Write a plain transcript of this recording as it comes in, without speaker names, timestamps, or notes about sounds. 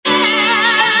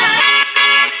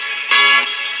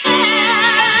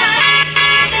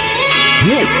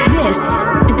This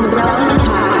is the Relevant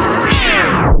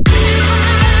Podcast.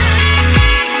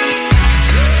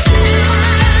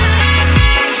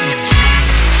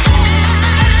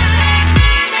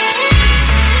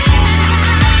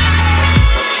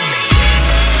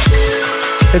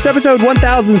 It's episode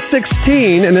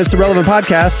 1016, and it's the Relevant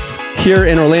Podcast here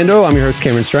in Orlando. I'm your host,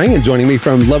 Cameron Strang, and joining me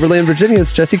from Loverland, Virginia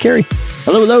is Jesse Carey.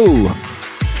 Hello, hello.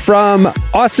 From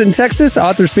Austin, Texas,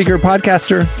 author, speaker,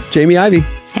 podcaster, Jamie Ivey.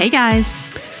 Hey, guys.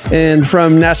 And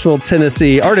from Nashville,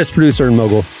 Tennessee, artist, producer, and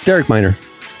mogul, Derek Miner.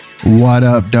 What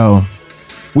up, though?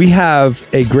 We have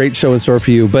a great show in store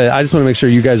for you, but I just want to make sure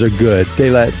you guys are good.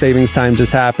 Daylight savings time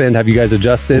just happened. Have you guys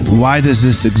adjusted? Why does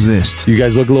this exist? You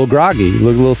guys look a little groggy. You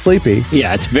look a little sleepy.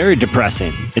 Yeah, it's very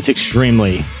depressing. It's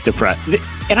extremely depressing.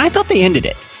 And I thought they ended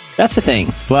it. That's the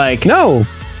thing. Like, No.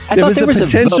 I There thought was there a was a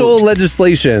potential vote.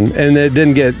 legislation, and it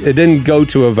didn't go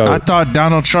to a vote. I thought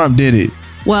Donald Trump did it.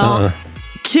 Well,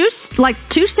 two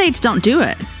states don't do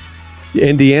it.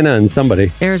 Indiana and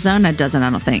somebody. Arizona doesn't, I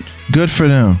don't think. Good for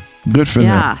them. Good for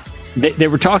Yeah. them. They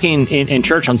were talking in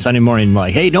church on Sunday morning,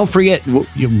 like, hey, don't forget,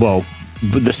 well,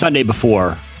 the Sunday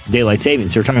before daylight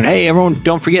savings, they were talking, hey, everyone,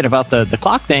 don't forget about the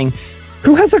clock thing.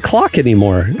 Who has a clock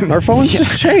anymore? Our phones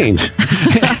just change.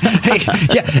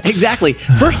 Yeah, exactly.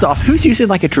 First off, who's using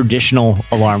like a traditional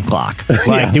alarm clock?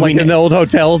 Like, do we in the old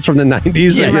hotels from the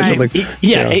 90s. Yeah, I guess, right.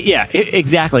 like,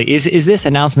 exactly. Is this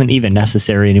announcement even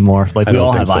necessary anymore? Like, I we don't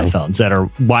all have think so. iPhones that are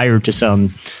wired to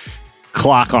some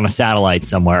clock on a satellite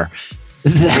somewhere.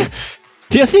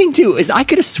 The other thing too is I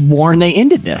could have sworn they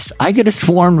ended this. I could have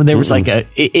sworn when there was like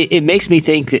it makes me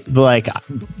think that, like,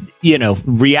 you know,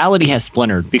 reality has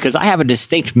splintered, because I have a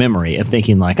distinct memory of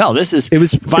thinking like, oh, this is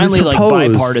finally like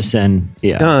proposed. bipartisan.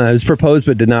 Yeah. No, it was proposed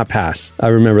but did not pass. I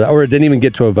remember that. Or it didn't even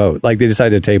get to a vote. Like, they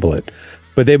decided to table it.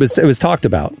 But it was talked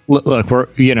about. Look,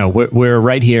 we're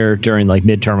right here during like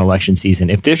midterm election season.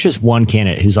 If there's just one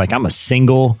candidate who's like, I'm a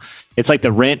single, it's like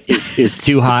the rent is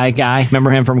too high guy.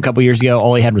 Remember him from a couple years ago?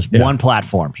 All he had was one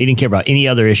platform. He didn't care about any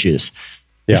other issues.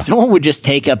 Yeah. If someone would just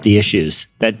take up the issues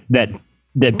that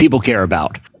people care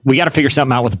about, we got to figure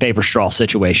something out with the paper straw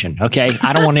situation. Okay,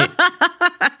 I don't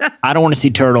want to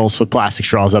see turtles with plastic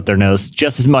straws up their nose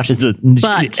just as much as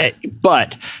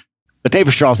but the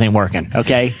paper straws ain't working.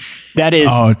 Okay, that is.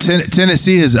 Oh,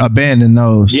 Tennessee has abandoned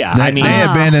those. Yeah, they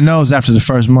abandoned those after the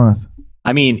first month.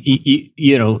 I mean,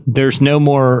 you know, there's no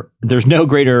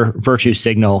greater virtue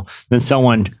signal than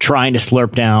someone trying to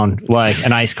slurp down like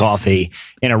an iced coffee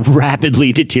in a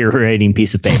rapidly deteriorating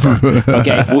piece of paper.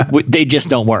 Okay. They just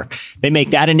don't work. They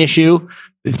make that an issue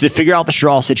to figure out the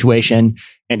straw situation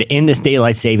and to end this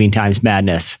daylight saving times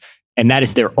madness. And that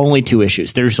is their only two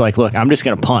issues. They're just like, look, I'm just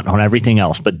going to punt on everything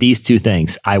else, but these two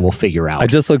things I will figure out. I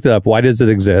just looked it up. Why does it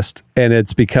exist? And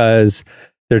it's because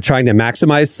they're trying to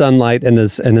maximize sunlight in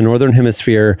the northern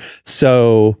hemisphere.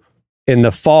 So in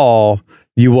the fall,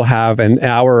 you will have an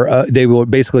hour. They will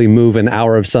basically move an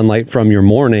hour of sunlight from your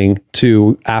morning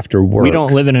to after work. We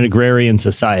don't live in an agrarian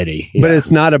society. But it's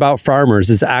not about farmers.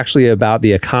 It's actually about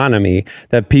the economy,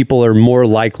 that people are more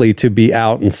likely to be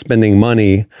out and spending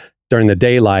money during the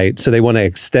daylight. So they want to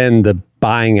extend the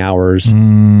buying hours,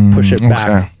 push it back.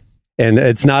 Okay. And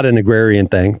it's not an agrarian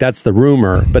thing. That's the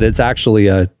rumor, but it's actually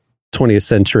a 20th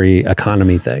century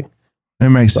economy thing. It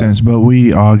makes sense, but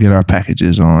we all get our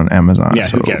packages on Amazon. Yeah,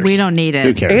 who cares? We don't need it.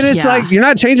 Who cares? And it's Yeah. like, you're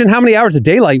not changing how many hours of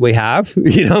daylight we have.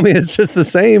 You know, I mean, it's just the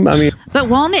same. I mean, But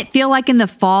won't it feel like in the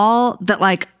fall that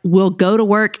like we'll go to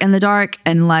work in the dark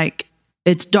and like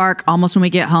it's dark almost when we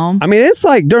get home? it's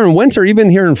like during winter, even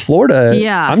here in Florida.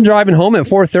 Yeah. I'm driving home at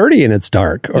 4:30 and it's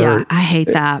dark. Or Yeah, I hate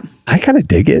that. I kind of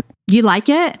dig it. You like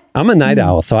it? I'm a night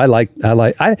owl, so I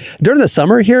during the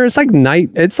summer here, it's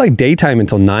like daytime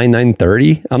until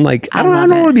 9:30. I'm like, I don't love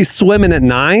want it. to be swimming at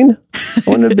 9. I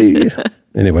want to be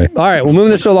anyway. All right, we're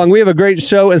moving this show along. We have a great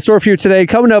show in store for you today.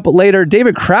 Coming up later,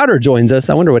 David Crowder joins us.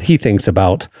 I wonder what he thinks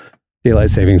about daylight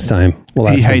savings time. We'll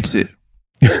He ask him. hates it.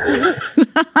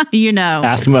 You know.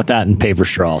 Ask him about that in paper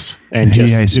straws, and He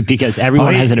hates just it. because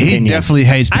everyone has an He opinion. definitely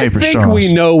hates I paper think straws.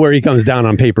 we know where he comes down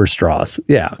on paper straws.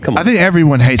 Yeah, come on. I think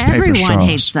everyone hates paper Everyone straws.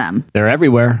 hates them. They're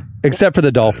everywhere. Except for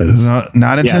the dolphins. Not in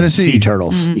Yeah, Tennessee. sea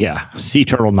turtles. Yeah, sea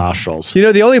turtle nostrils. You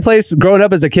know, the only place, growing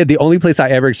up as a kid, the only place I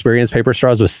ever experienced paper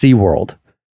straws was SeaWorld.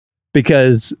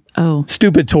 Because Oh.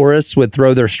 stupid tourists would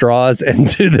throw their straws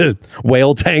into the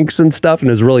whale tanks and stuff, and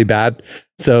it was really bad.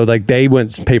 So, like, they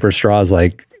went paper straws,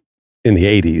 like, in the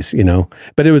 80s, you know?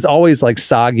 But it was always, like,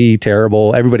 soggy,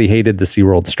 terrible. Everybody hated the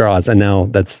SeaWorld straws, and now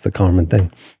that's the common thing.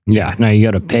 Yeah, now you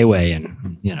go to Payway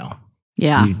and, you know,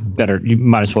 Yeah. You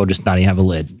might as well just not even have a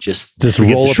lid. Just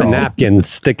roll up a straw. napkin,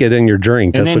 stick it in your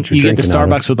drink. And That's then what you're you get the drinking out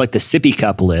of. Starbucks with like the sippy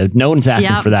cup lid. No one's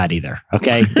asking Yep. for that either.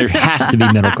 Okay, there has to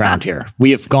be middle ground here.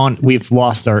 We've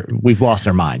lost our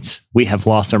minds. We have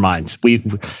lost our minds.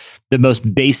 The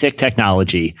most basic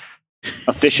technology,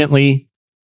 efficiently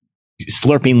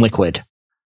slurping liquid,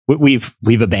 we've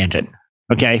abandoned.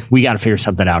 Okay, we got to figure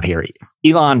something out here.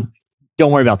 Elon,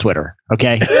 don't worry about Twitter.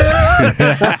 Okay, we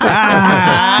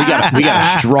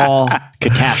got a straw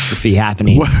catastrophe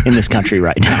happening in this country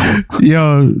right now.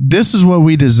 Yo, this is what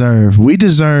we deserve. We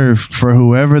deserve for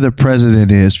whoever the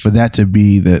president is, for that to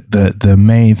be the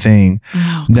main thing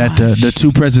that the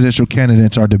two presidential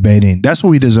candidates are debating. That's what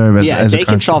we deserve as, Yeah, as if a they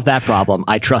country. can solve that problem,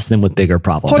 I trust them with bigger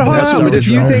problems. Hold on. But if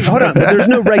you think, but there's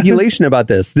no regulation about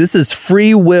this. This is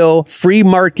free will, free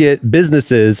market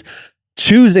businesses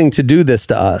choosing to do this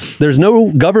to us. There's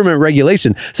no government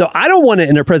regulation. So I don't want it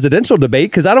in a presidential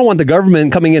debate because I don't want the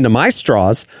government coming into my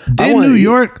straws. Didn't New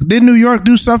York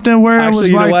do something where it Actually,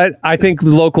 was you like, know what? I think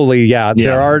locally,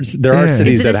 there are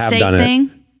cities Is it that a have state done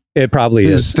thing? it. Probably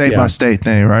it's is a state yeah. by state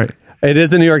thing, right? It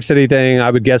is a New York City thing. I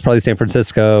would guess probably San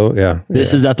Francisco. Yeah.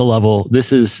 This is at the level.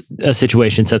 This is a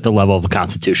situation that's at the level of a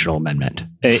constitutional amendment.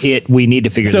 We need to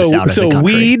figure this out as a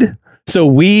country.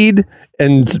 Weed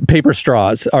and paper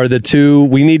straws are the two.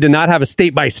 We need to not have a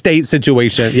state by state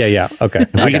situation. Yeah. Okay.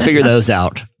 We can figure those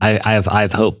out. I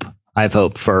have hope. I have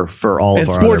hope for all And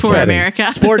of our sports other betting. America.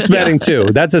 Sports betting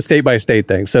too. That's a state by state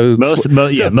thing. So Most of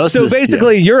So this-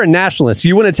 basically, you're a nationalist.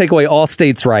 You want to take away all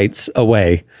states' rights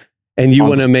away, and you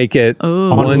want to make it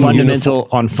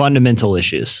on fundamental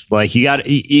issues. Like you got.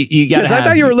 Because I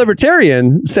thought you were a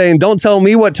libertarian, saying, "Don't tell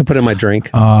me what to put in my drink."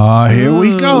 Here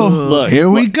we go. Look, Here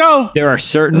we go. There are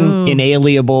certain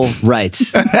inalienable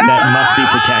rights that must be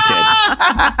protected.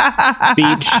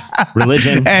 Speech,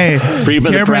 religion, Hey, freedom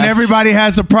of the Cameron, press. everybody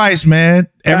has a price, man.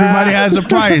 Everybody has a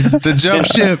price to jump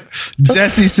ship.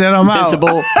 Jesse said I'm out.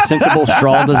 sensible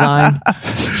straw design.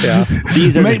 Yeah.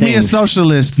 These are Make the me a things.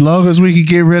 socialist. Long as we can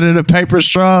get rid of the paper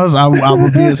straws, I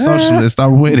will be a socialist.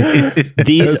 I'm with it.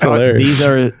 These hilarious.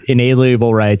 are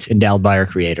inalienable rights endowed by our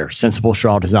creator. Sensible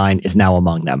straw design is now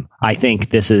among them. I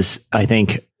think,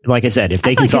 like I said, if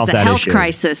they I can feel solve like it's a that health issue,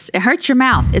 crisis. It hurts your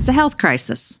mouth. It's a health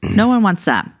crisis. No one wants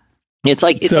that. it's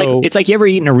like you ever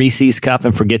eaten a Reese's cup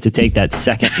and forget to take that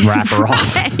second wrapper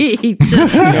off. Right.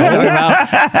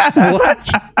 What?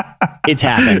 It's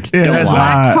happened. Yeah, Don't that's lie.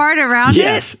 hot. Part around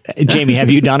Yes, Jamie, have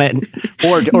you done it?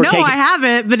 Or it? No, take I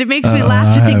haven't, but it makes me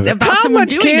laugh to think about How someone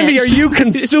much doing candy it. are you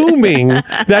consuming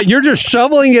that you're just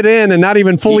shoveling it in and not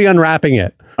even fully unwrapping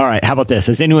it? All right, how about this?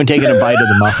 Has anyone taken a bite of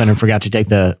the muffin and forgot to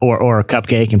take or a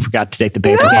cupcake and forgot to take the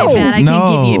paper Okay, off? Ben, I No.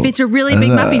 can give you. If it's a really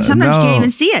big muffin, sometimes you no. can't even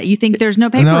see it. You think there's no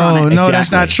paper on No, it. no,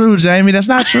 that's not true, Jamie. That's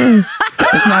not true.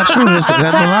 That's not true. That's a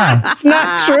lie. It's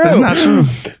not true. That's not true.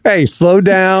 Hey, slow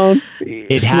down.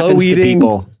 It slow happens eating. to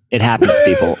people. It happens to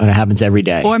people, and it happens every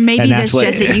day. Or maybe And that's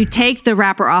this, Jesse, you take the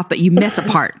wrapper off, but you miss a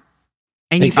part.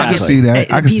 And you Exactly. I can see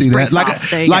that. I can see that.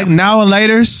 Like now. now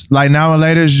and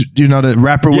later's, you know, the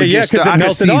wrapper would Yeah, get because stuck. I it can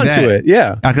melted see onto that. it.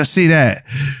 Yeah. I can see that.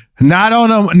 Not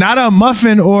a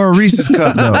muffin or a Reese's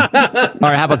cup though. All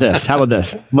right, how about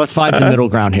this? Let's find some middle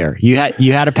ground here. You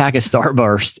had a pack of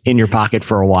Starburst in your pocket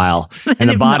for a while, and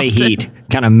the it body melted. heat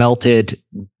kind of melted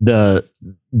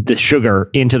the sugar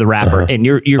into the wrapper, and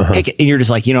you're picking, and you're just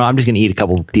like, I'm just going to eat a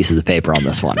couple pieces of paper on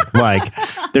this one. Like,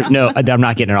 I'm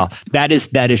not getting it off. That is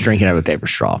drinking out of a paper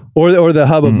straw. Or the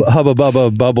Hubba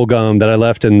Bubba bubble gum that I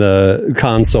left in the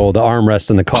console, the armrest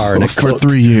in the car, and it For cooked.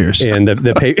 3 years. And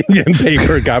the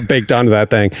paper got baked onto that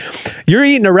thing. You're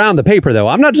eating around the paper though.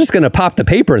 I'm not just going to pop the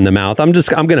paper in the mouth. I'm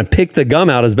going to pick the gum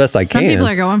out as best I Some can. people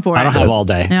are going for it. I don't have all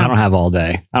day. Yeah. I don't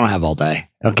have all day.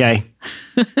 Okay.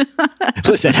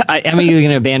 Listen, I'm either going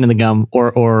to abandon the gum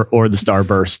or the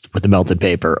Starburst with the melted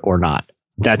paper or not.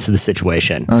 That's the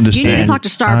situation. Understand. You need to talk to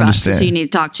Starbucks. That's Understand. who you need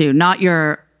to talk to, not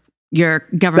your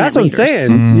government That's what I'm leaders.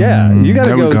 saying. Yeah, you got to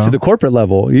There we go go. to the corporate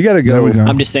level. You got to There we go. go.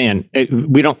 I'm just saying,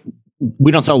 we don't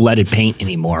sell leaded paint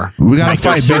anymore. We gotta Like,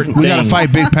 there's fight. certain We gotta things-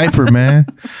 fight big paper, man.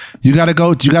 You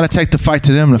gotta take the fight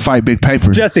to them to fight big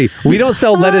paper. Jesse, we don't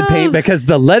sell leaded paint because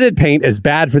the leaded paint is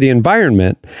bad for the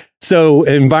environment. So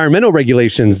environmental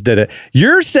regulations did it.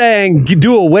 You're saying you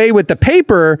do away with the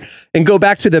paper and go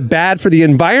back to the bad for the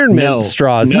environment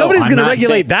straws. Nobody's going to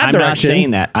regulate that direction. I'm not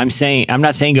saying that. I'm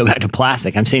not saying go back to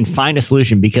plastic. I'm saying find a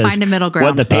solution because Find a middle ground.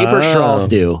 what the paper straws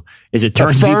do is it A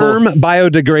turns firm, people.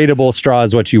 biodegradable straw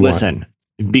is what you want. Listen,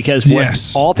 because what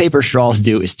Yes. all paper straws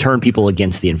do is turn people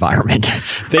against the environment.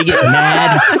 They get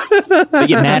mad. They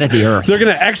get mad at the earth. They're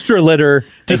going to extra litter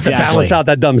just to balance out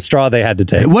that dumb straw they had to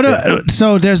take.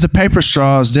 So there's the paper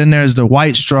straws, then there's the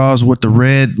white straws with the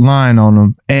red line on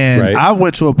them. And I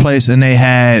went to a place and they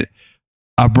had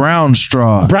a brown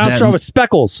straw. Straw with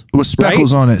speckles. With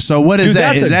speckles on it. So what is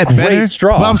that? Is that better?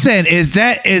 Straw. But I'm saying, is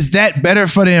that better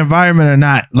for the environment or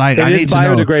not? Like, I need to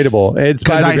know. It's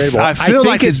biodegradable. I feel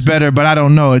like it's better, but I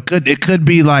don't know. It could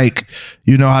be like,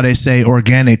 you know how they say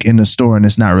organic in the store and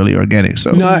it's not really organic.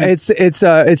 So no, it's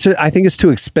I think it's too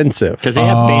expensive because they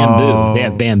have bamboo. They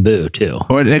have bamboo too,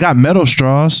 or they got metal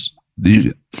straws.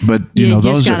 But you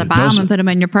just gotta buy them and put them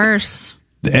in your purse.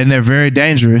 And they're very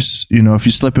dangerous, you know, if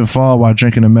you slip and fall while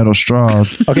drinking a metal straw.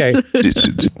 Okay.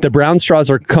 The brown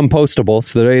straws are compostable,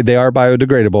 so they are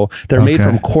biodegradable. They're made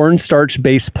from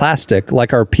cornstarch-based plastic,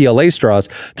 like our PLA straws,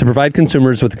 to provide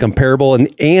consumers with a comparable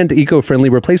and eco-friendly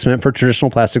replacement for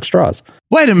traditional plastic straws.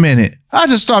 Wait a minute. I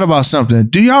just thought about something.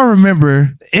 Do y'all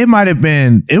remember,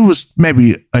 it was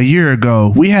maybe a year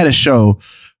ago, we had a show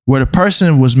where the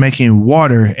person was making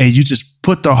water and you just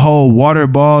put the whole water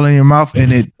ball in your mouth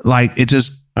and it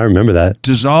just I remember that.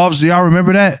 Dissolves. Do y'all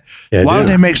remember that? Yeah, why don't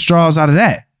they make straws out of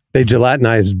that? They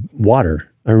gelatinized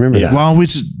water. I remember that. Why don't we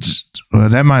just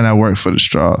that might not work for the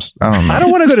straws. I don't know. I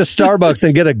don't want to go to Starbucks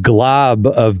and get a glob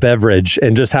of beverage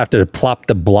and just have to plop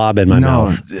the blob in my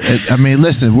mouth. I mean,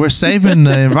 listen, we're saving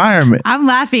the environment. I'm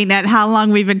laughing at how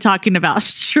long we've been talking about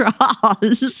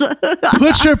straws.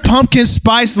 Put your pumpkin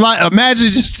spice latte. Imagine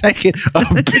just taking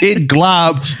a big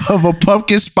glob of a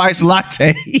pumpkin spice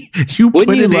latte.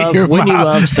 Wouldn't you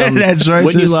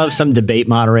love some debate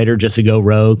moderator just to go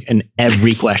rogue and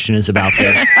every question is about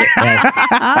this?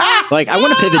 Like, I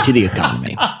want to pivot to the economy.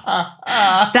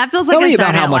 That feels like Tell me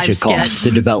about how much it costs to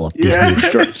develop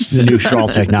this new straw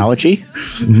technology.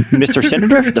 Mr.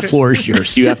 Senator, the floor is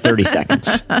yours. You have 30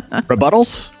 seconds.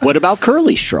 Rebuttals? What about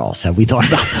curly straws? Have we thought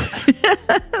about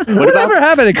that? Whatever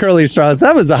happened to curly straws?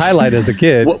 That was a highlight as a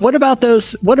kid. What about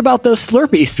those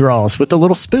Slurpee straws with the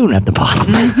little spoon at the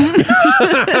bottom?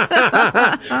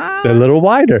 They're a little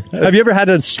wider. Have you ever had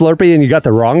a Slurpee and you got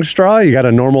the wrong straw? You got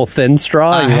a normal thin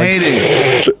straw? I hate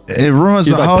it. It ruins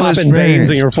the whole popping veins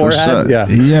in your forehead. Yeah.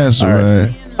 Yes,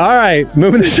 right. All right,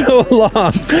 moving the show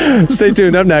along. Stay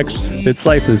tuned. Up next, it's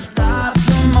Slices.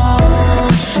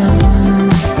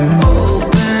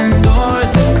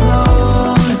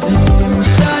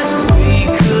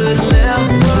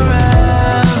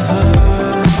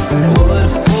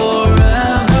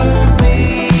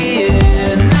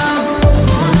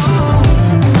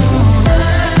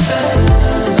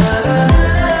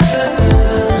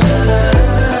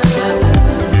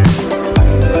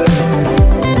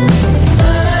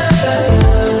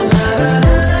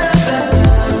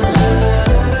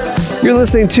 You're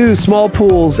listening to Small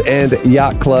Pools and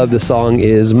Yacht Club. The song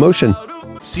is Motion.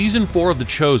 Season 4 of The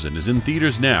Chosen is in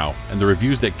theaters now, and the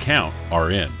reviews that count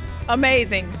are in.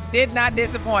 Amazing. Did not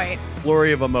disappoint.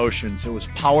 Flurry of emotions. It was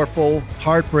powerful,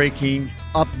 heartbreaking,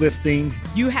 uplifting.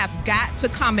 You have got to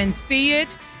come and see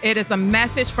it. It is a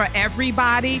message for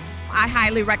everybody. I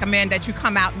highly recommend that you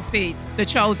come out and see The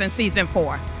Chosen Season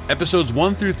 4. Episodes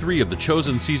 1 through 3 of The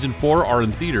Chosen Season 4 are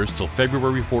in theaters till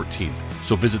February 14th.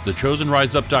 So visit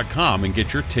thechosenriseup.com and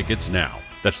get your tickets now.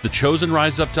 That's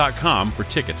thechosenriseup.com for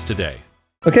tickets today.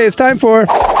 Okay, it's time for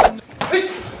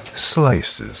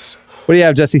Slices. What do you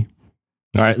have, Jesse?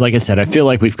 All right, like I said, I feel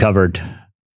like we've covered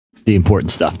the important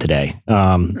stuff today.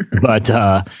 But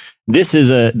this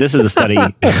is a study.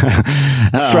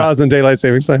 Straws and daylight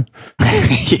savings time.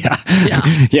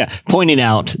 Yeah. Pointing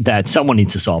out that someone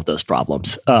needs to solve those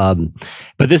problems. But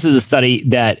this is a study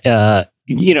that,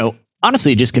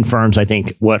 honestly, it just confirms, I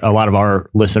think, what a lot of our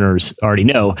listeners already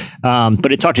know.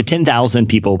 But it talked to 10,000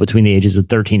 people between the ages of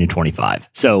 13 and 25.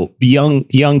 So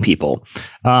young people.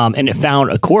 And it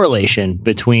found a correlation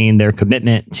between their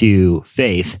commitment to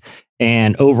faith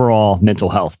and overall mental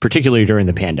health, particularly during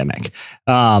the pandemic.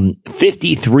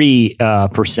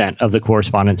 53% of the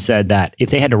correspondents said that if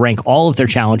they had to rank all of their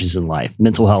challenges in life,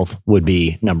 mental health would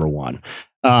be number one.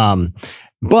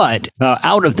 But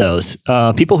out of those,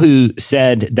 people who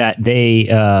said that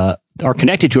they are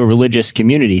connected to a religious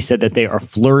community said that they are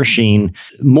flourishing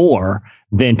more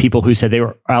than people who said they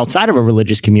were outside of a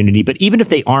religious community. But even if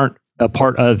they aren't a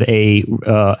part of a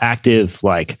active,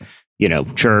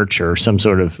 church or some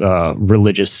sort of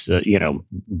religious,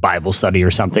 Bible study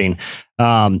or something,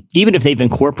 even if they've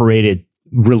incorporated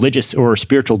religious or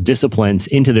spiritual disciplines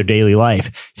into their daily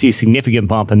life, see a significant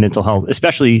bump in mental health,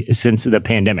 especially since the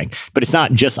pandemic. But it's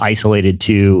not just isolated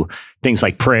to things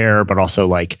like prayer, but also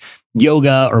like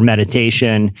yoga or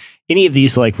meditation. Any of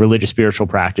these like religious spiritual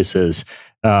practices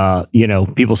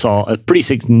people saw a pretty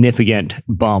significant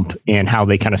bump in how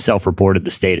they kind of self-reported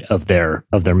the state of their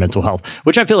mental health,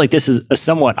 which I feel like this is a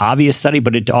somewhat obvious study,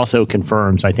 but it also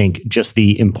confirms, I think, just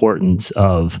the importance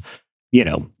of,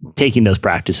 taking those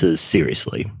practices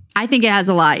seriously. I think it has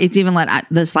a lot. It's even like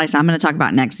the slice I'm going to talk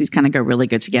about next. These kind of go really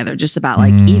good together, just about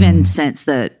like even since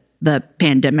the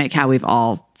pandemic, how we've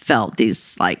all felt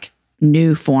these like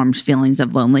new formed feelings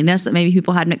of loneliness that maybe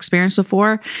people hadn't experienced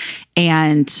before,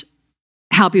 and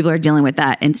how people are dealing with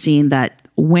that, and seeing that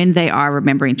when they are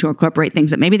remembering to incorporate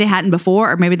things that maybe they hadn't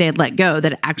before, or maybe they had let go,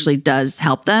 that it actually does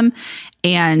help them.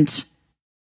 And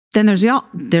then there's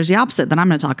the opposite that I'm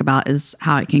going to talk about, is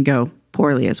how it can go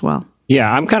poorly as well.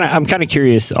 Yeah, I'm kind of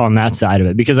curious on that side of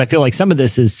it, because I feel like some of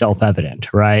this is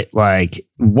self-evident, right? Like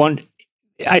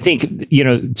I think,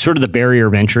 sort of the barrier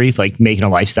of entry, like making a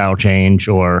lifestyle change,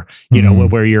 or,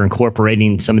 where you're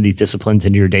incorporating some of these disciplines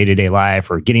into your day-to-day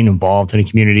life, or getting involved in a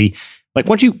community. Like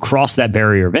once you cross that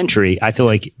barrier of entry, I feel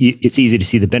like it's easy to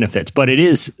see the benefits, but it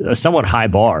is a somewhat high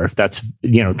bar if that's,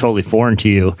 totally foreign to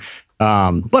you.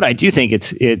 But I do think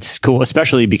it's cool,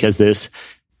 especially because this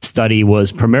study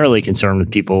was primarily concerned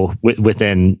with people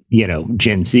within,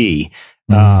 Gen Z,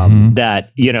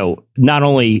 that, not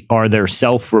only are there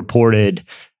self-reported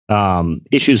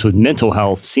issues with mental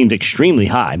health seemed extremely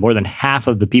high. More than half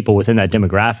of the people within that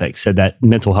demographic said that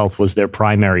mental health was their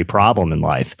primary problem in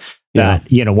life.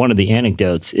 That, one of the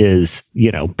anecdotes is,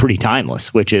 pretty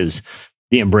timeless, which is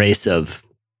the embrace of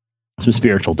some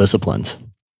spiritual disciplines.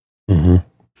 Mm-hmm.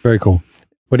 Very cool.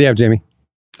 What do you have, Jamie?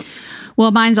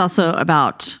 Well, mine's also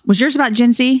was yours about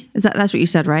Gen Z? That's what you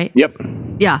said, right? Yep.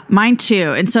 Yeah, mine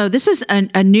too. And so this is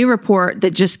a new report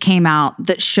that just came out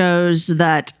that shows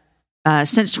that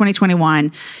since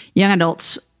 2021, young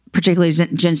adults, particularly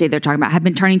Gen Z, they're talking about, have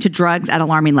been turning to drugs at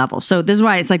alarming levels. So this is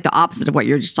why it's like the opposite of what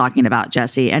you're just talking about,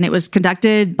 Jesse. And it was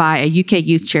conducted by a UK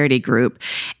youth charity group.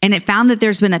 And it found that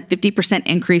there's been a 50%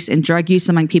 increase in drug use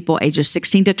among people ages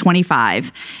 16 to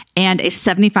 25, and a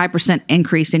 75%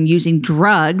 increase in using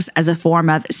drugs as a form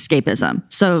of escapism.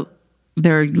 So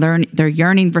they're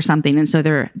yearning for something, and so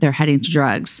they're heading to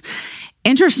drugs.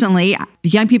 Interestingly,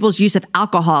 young people's use of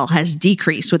alcohol has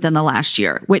decreased within the last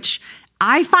year, which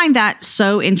I find that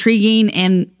so intriguing.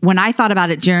 And when I thought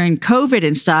about it during COVID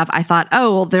and stuff, I thought,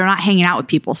 oh, well, they're not hanging out with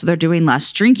people, so they're doing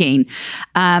less drinking.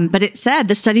 But it said,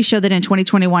 the study showed that in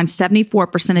 2021,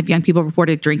 74% of young people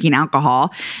reported drinking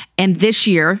alcohol. And this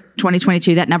year,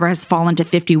 2022, that number has fallen to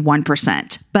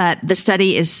 51%. But the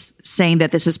study is saying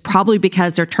that this is probably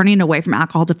because they're turning away from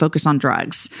alcohol to focus on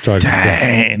drugs.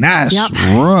 Dang, that's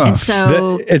rough. And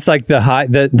so it's like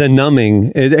the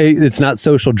numbing. It's not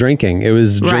social drinking. It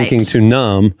was drinking to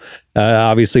numb.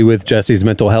 Obviously, with Jesse's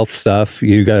mental health stuff,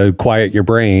 you got to quiet your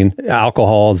brain.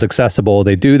 Alcohol is accessible.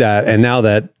 They do that. And now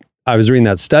that I was reading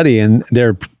that study, and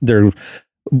they're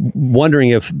wondering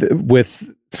if with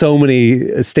so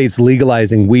many states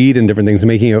legalizing weed and different things,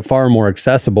 making it far more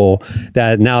accessible,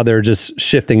 that now they're just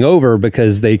shifting over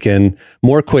because they can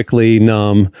more quickly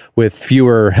numb with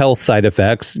fewer health side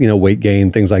effects, weight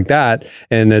gain, things like that.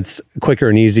 And it's quicker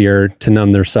and easier to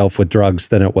numb themselves with drugs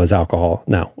than it was alcohol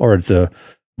now, or it's a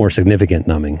more significant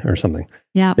numbing or something.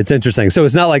 Yeah. It's interesting. So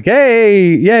it's not like,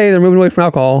 hey, yay, they're moving away from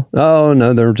alcohol. Oh,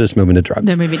 no, they're just moving to drugs.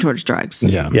 They're moving towards drugs.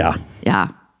 Yeah. Yeah.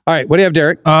 All right. What do you have,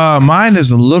 Derek? Mine is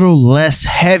a little less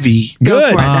heavy. Go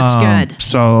for it. That's good.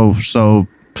 So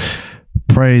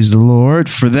praise the Lord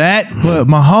for that. But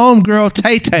my homegirl,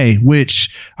 Tay-Tay,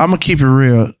 which I'm going to keep it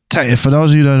real. For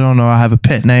those of you that don't know, I have a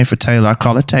pet name for Taylor. I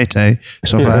call her Tay-Tay.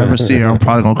 So if I ever see her, I'm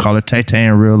probably going to call her Tay-Tay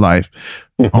in real life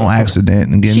on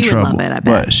accident and get in trouble. Would love it, I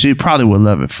bet. But she probably would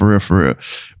love it for real.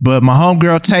 But my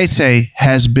homegirl, Tay-Tay,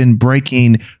 has been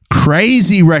breaking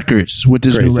crazy records with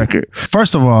this new record.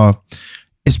 First of all,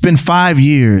 it's been 5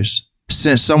 years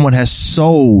since someone has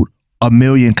sold 1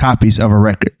 million copies of a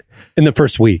record. In the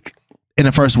first week.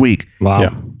 Wow.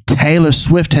 Yeah. Taylor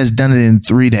Swift has done it in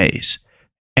 3 days.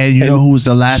 And you know who was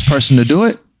the last person to do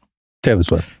it? Taylor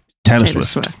Swift. Taylor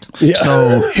Swift. Yeah.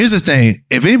 So here's the thing.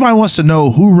 If anybody wants to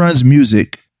know who runs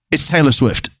music, it's Taylor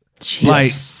Swift.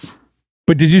 Yes.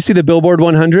 But did you see the Billboard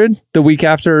 100 the week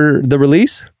after the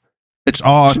release? It's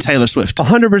all Taylor Swift.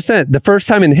 100%. The first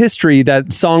time in history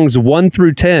that songs 1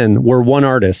 through 10 were one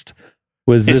artist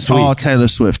was this week. It's all Taylor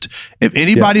Swift. If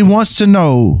anybody wants to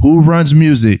know who runs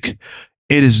music,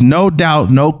 it is no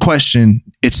doubt, no question,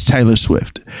 it's Taylor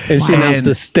Swift. And she announced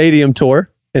a stadium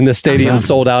tour, and the stadium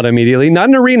sold out immediately. Not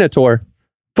an arena tour.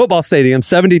 Football stadium,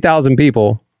 70,000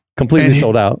 people, completely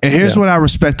sold out. And here's what I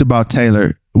respect about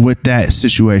Taylor with that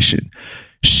situation.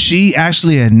 she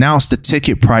actually announced the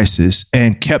ticket prices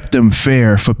and kept them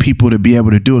fair for people to be able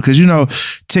to do it. Because,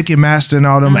 Ticketmaster and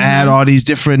all them add all these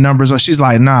different numbers. She's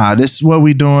like, nah, this is what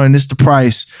we doing. This is the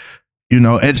price,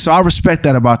 And so I respect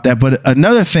that about that. But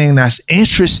another thing that's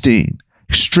interesting,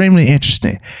 extremely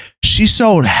interesting, she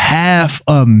sold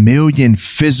 500,000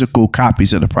 physical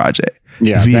copies of the project.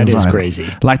 Yeah, that is crazy.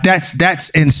 Like that's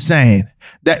insane.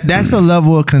 That's a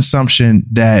level of consumption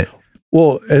that...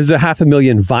 Well, there's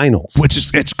 500,000 vinyls,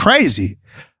 it's crazy.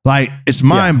 Like it's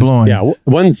mind blowing. Yeah,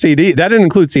 one CD that didn't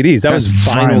include CDs. That was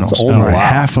vinyls only. Oh,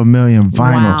 500,000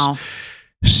 vinyls. Wow.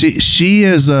 She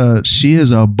is a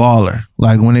baller.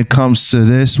 Like when it comes to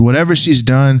this, whatever she's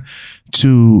done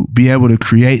to be able to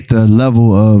create the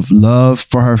level of love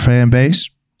for her fan base.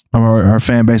 Her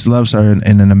fan base loves her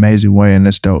in an amazing way, and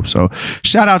that's dope. So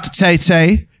shout out to Tay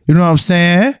Tay. You know what I'm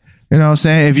saying?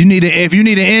 If you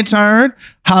need an intern,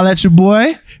 holla at your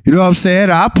boy. You know what I'm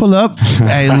saying? I'll pull up.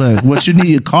 Hey, look, what you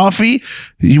need? Coffee?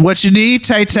 What you need,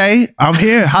 Tay Tay? I'm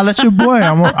here. Holla at your boy.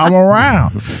 I'm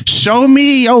around. Show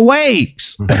me your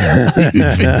ways. Hey,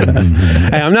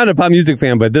 I'm not a pop music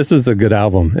fan, but this was a good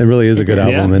album. It really is a good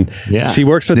album. And she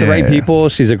works with the right people.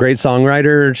 She's a great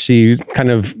songwriter. She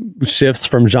kind of shifts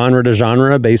from genre to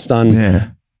genre based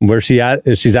on where she's at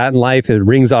in life. It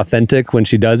rings authentic when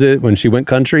she does it. When she went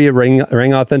country, it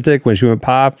rang authentic. When she went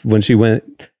pop, when she went,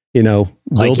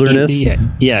 wilderness.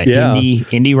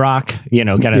 Indie rock, kind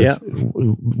of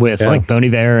with like Bon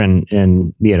Iver and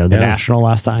the National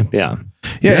last time. Yeah.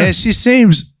 And she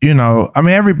seems,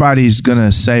 everybody's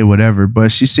gonna say whatever,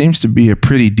 but she seems to be a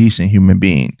pretty decent human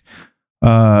being.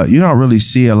 You don't really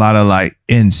see a lot of like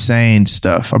insane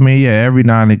stuff. Every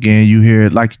now and again you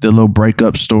hear like the little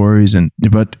breakup stories,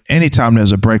 but anytime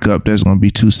there's a breakup, there's going to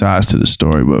be two sides to the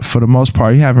story. But for the most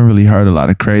part, you haven't really heard a lot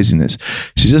of craziness.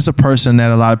 She's just a person that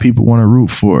a lot of people want to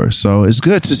root for. So it's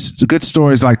good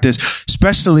stories like this,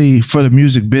 especially for the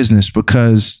music business,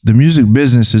 because the music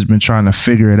business has been trying to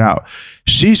figure it out.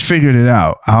 She's figured it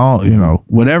out.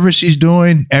 Whatever she's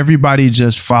doing, everybody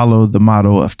just follow the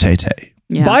model of Tay Tay.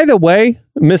 Yeah. By the way,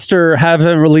 Mr.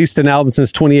 haven't released an album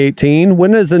since 2018.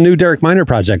 When is a new Derek Minor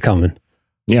project coming?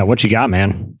 Yeah, what you got,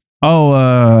 man?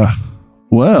 Oh,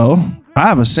 well, I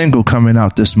have a single coming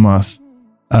out this month.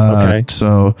 Okay.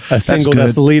 So a single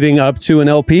that's leading up to an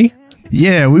LP?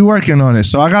 Yeah, we're working on it.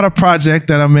 So I got a project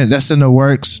that's in the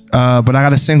works, but I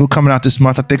got a single coming out this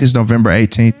month. I think it's November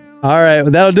 18th. All right,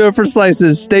 well, that'll do it for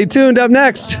Slices. Stay tuned. Up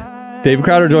next, David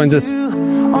Crowder joins us.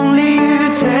 Only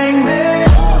you take me.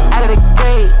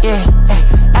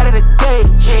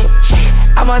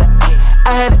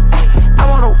 I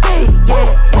wanna wait,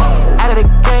 out of the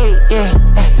gate,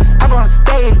 I wanna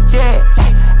stay,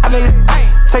 I made it,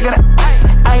 take it,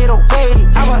 I hit away,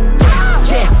 I want,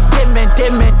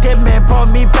 dead man,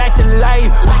 brought me back to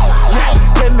life,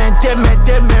 dead man,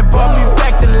 brought me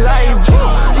back to life,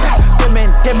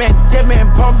 dead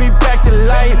man, brought me back to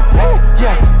life,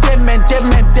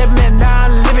 dead man, now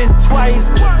I'm living twice.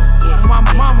 My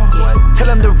mama, boy. Tell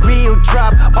him the real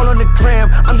drop, all on the gram.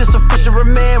 I'm just a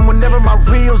fisherman whenever my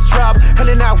reels drop.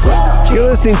 You're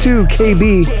listening to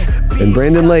KB and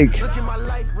Brandon Lake.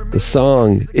 The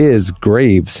song is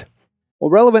Graves. Well,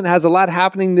 Relevant has a lot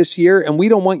happening this year, and we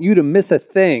don't want you to miss a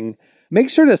thing. Make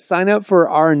sure to sign up for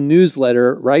our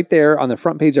newsletter right there on the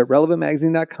front page at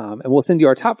relevantmagazine.com, and we'll send you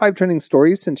our top 5 trending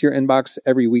stories sent to your inbox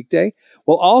every weekday.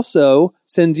 We'll also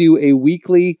send you a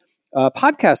weekly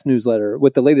podcast newsletter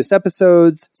with the latest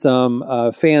episodes, some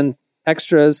fan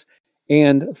extras,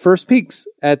 and first peeks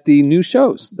at the new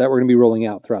shows that we're going to be rolling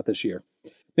out throughout this year.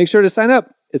 Make sure to sign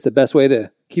up. It's the best way to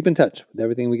keep in touch with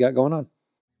everything we got going on.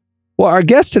 Well, our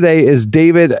guest today is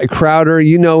David Crowder.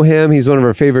 You know him. He's one of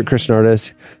our favorite Christian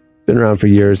artists. Been around for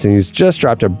years, and he's just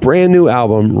dropped a brand new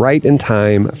album right in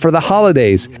time for the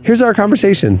holidays. Here's our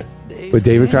conversation with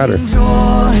David Crowder.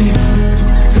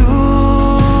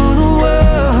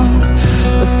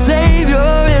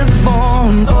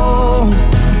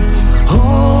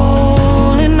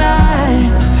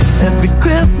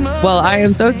 Well, I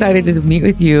am so excited to meet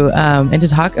with you and to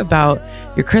talk about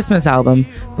your Christmas album.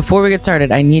 Before we get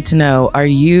started, I need to know, are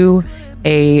you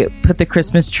a put the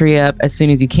Christmas tree up as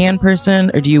soon as you can person,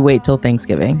 or do you wait till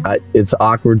Thanksgiving? It's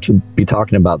awkward to be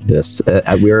talking about this.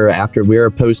 We're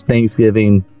a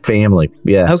post-Thanksgiving family.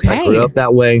 Yes, okay. I grew up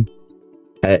that way.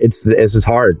 It's just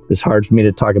hard. It's hard for me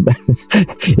to talk about.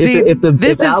 See, if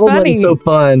the album wasn't so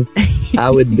fun, I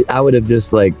would have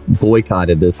just like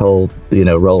boycotted this whole,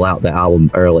 roll out the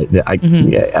album early.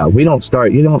 You don't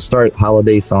start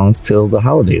holiday songs till the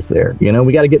holidays there.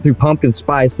 We got to get through pumpkin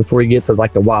spice before you get to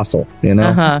like the wassail,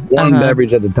 one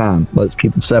beverage at a time. Let's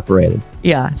keep them separated.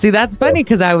 Yeah. See, that's funny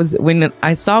because when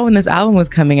I saw when this album was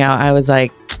coming out, I was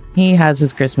like, he has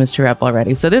his Christmas tree up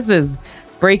already. So this is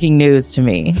breaking news to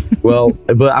me. Well,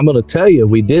 but I'm going to tell you,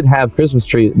 we did have Christmas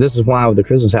tree. This is why the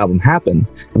Christmas album happened.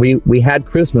 We had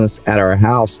Christmas at our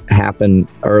house happen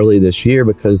early this year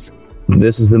because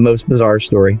this is the most bizarre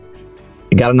story.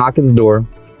 You got a knock at the door,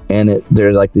 and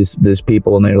there's like these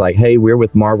people, and they're like, "Hey, we're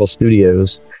with Marvel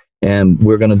Studios, and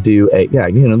we're going to do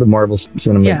the Marvel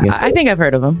Cinematic." Yeah, I think I've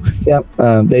heard of them. Yeah,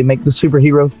 they make the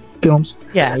superhero films.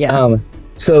 Yeah.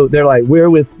 So they're like, we're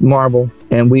with Marvel,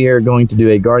 and we are going to do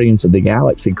a Guardians of the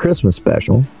Galaxy Christmas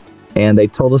special. And they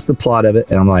told us the plot of it.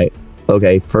 And I'm like,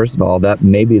 okay, first of all, that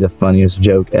may be the funniest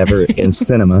joke ever in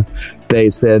cinema.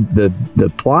 They said the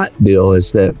plot deal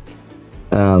is that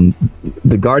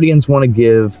the Guardians want to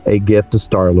give a gift to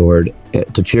Star-Lord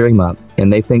to cheer him up.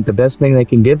 And they think the best thing they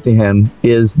can give to him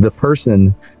is the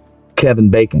person,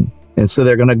 Kevin Bacon. And so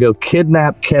they're going to go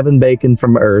kidnap Kevin Bacon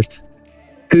from Earth,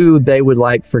 who they would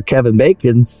like for Kevin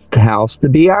Bacon's house to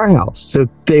be our house. So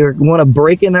they want to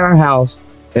break in our house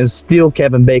and steal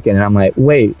Kevin Bacon. And I'm like,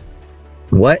 wait,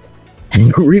 what?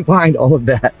 Rewind all of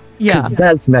that. Yeah.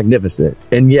 That's magnificent.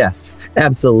 And yes,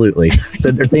 absolutely.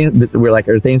 So we're like,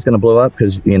 are things going to blow up?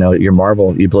 Because, you're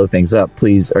Marvel, you blow things up.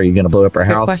 Please, are you going to blow up our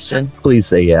house? Question. Please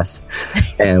say yes.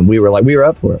 And we were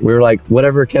up for it. We were like,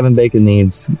 whatever Kevin Bacon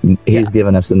needs, he's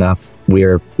given us enough.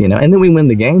 We're, and then we win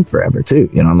the game forever too.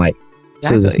 I'm like,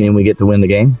 so does this mean we get to win the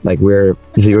game? Like we're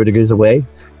 0 degrees away?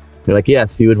 They're like,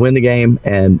 yes, you would win the game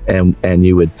and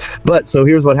you would. But so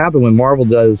here's what happened when Marvel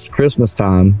does Christmas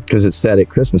time, because it's set at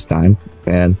Christmas time,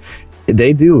 and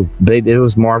it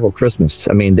was Marvel Christmas.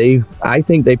 I mean, I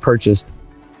think they purchased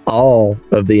all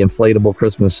of the inflatable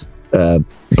Christmas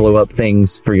blow up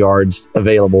things for yards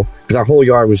available, because our whole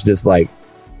yard was just like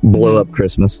blow up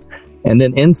Christmas. And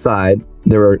then inside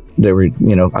there were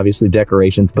obviously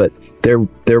decorations, but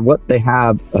they're what they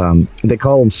have. They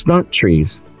call them stunt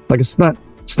trees, like a stunt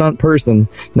person.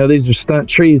 No, these are stunt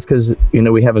trees because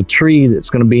we have a tree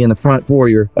that's going to be in the front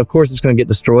foyer. Of course, it's going to get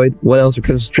destroyed. What else are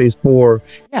Christmas trees for?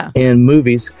 Yeah. In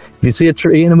movies, if you see a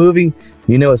tree in a movie,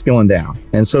 it's going down.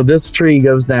 And so this tree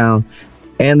goes down,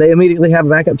 and they immediately have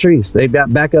backup trees. They've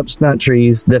got backup stunt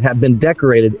trees that have been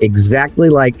decorated exactly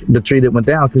like the tree that went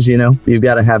down, because you've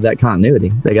got to have that continuity.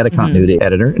 They got a continuity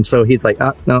editor, and so he's like,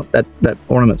 oh no, that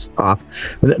ornament's off.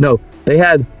 But no, they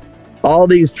had all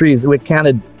these trees. We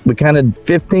counted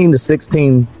 15 to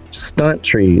 16 stunt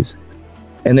trees,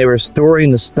 and they were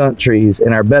storing the stunt trees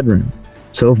in our bedroom.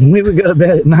 So we would go to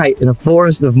bed at night in a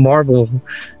forest of Marvel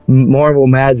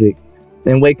magic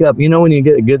and wake up. When you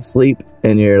get a good sleep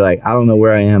and you're like, I don't know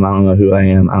where I am. I don't know who I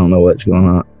am. I don't know what's going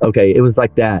on. Okay. It was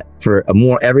like that for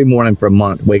every morning for a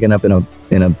month, waking up in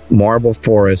a Marvel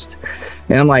forest.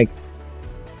 And I'm like,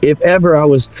 if ever I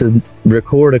was to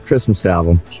record a Christmas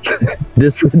album,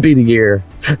 this would be the year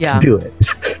to do it.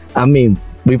 I mean,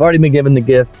 we've already been given the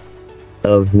gift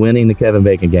of winning the Kevin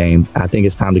Bacon game. I think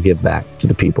it's time to give back to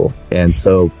the people. And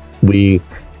so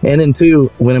and then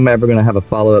two, when am I ever going to have a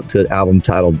follow-up to an album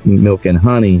titled Milk and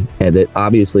Honey? And it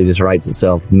obviously just writes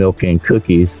itself, Milk and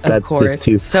Cookies. That's just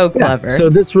too so clever. Yeah.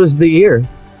 So this was the year.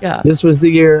 Yeah. This was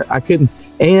the year I couldn't.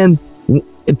 And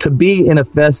to be in a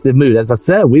festive mood, as I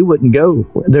said, we wouldn't go.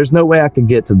 There's no way I could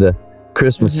get to the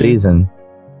Christmas season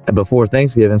before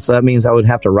Thanksgiving. So that means I would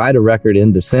have to write a record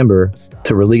in December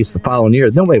to release the following year.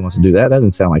 Nobody wants to do that. That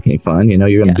doesn't sound like any fun.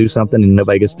 You're going to do something and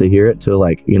nobody gets to hear it till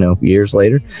years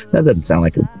later. That doesn't sound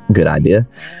like a good idea.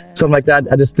 So I'm like, I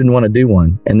just didn't want to do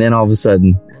one. And then all of a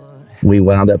sudden we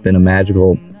wound up in a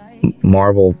magical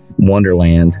Marvel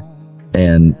wonderland,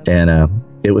 and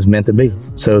it was meant to be.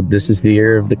 So this is the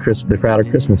year of the crowd of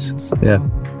Christmas. Yeah.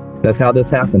 That's how this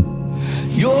happened.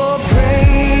 Your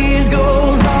praise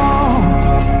goes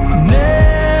on,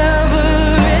 never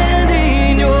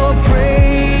ending. Your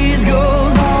praise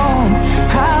goes on.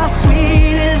 How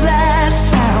sweet is that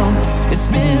sound? It's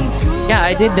been Yeah,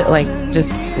 I did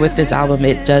just with this album,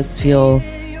 it does feel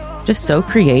just so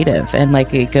creative, and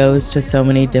it goes to so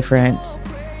many different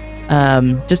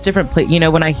different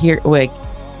when I hear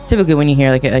typically when you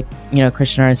hear a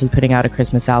Christian artist is putting out a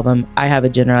Christmas album, I have a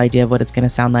general idea of what it's going to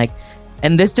sound like.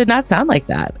 And this did not sound like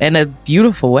that in a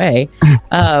beautiful way.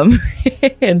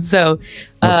 And so,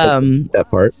 that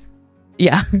part.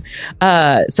 Yeah.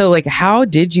 So how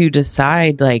did you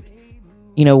decide,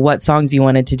 what songs you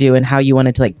wanted to do and how you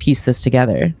wanted to piece this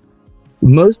together?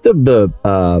 most of the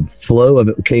flow of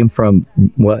it came from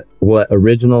what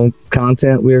original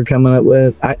content we were coming up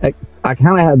with. I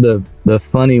kind of had the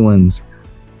funny ones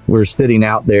were sitting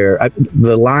out there.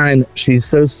 The line, "She's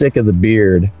so sick of the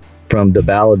beard," from the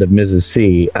Ballad of Mrs.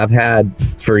 C, I've had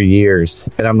for years.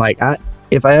 And I'm like,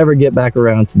 if I ever get back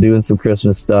around to doing some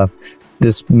Christmas stuff,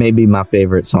 this may be my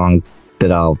favorite song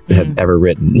that I'll have ever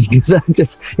written.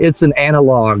 It's an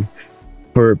analog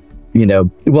for,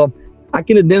 well, I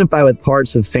can identify with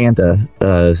parts of Santa.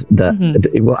 Well,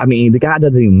 I mean, the guy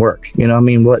doesn't even work.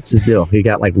 What's his deal? He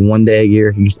got like one day a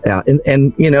year he's out,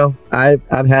 and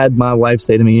I've had my wife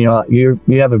say to me, you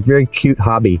have a very cute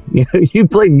hobby. You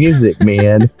play music,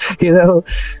 man.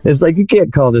 It's like you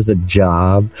can't call this a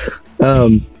job.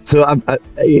 So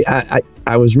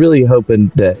I was really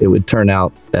hoping that it would turn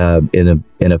out in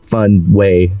a fun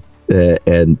way.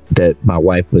 And that my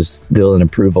wife was still in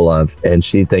approval of, and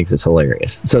she thinks it's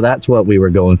hilarious. So that's what we were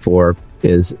going for,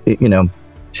 is,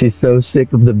 she's so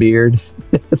sick of the beard.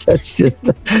 that's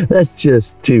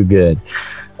just too good.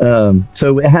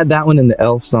 So we had that one in the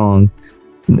Elf song,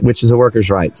 which is a workers'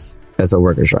 rights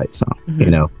song.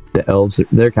 The elves,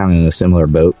 they're kind of in a similar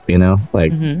boat,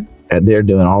 they're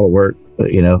doing all the work,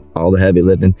 all the heavy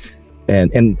lifting,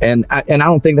 and I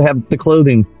don't think they have the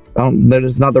clothing. That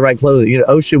is not the right clothing.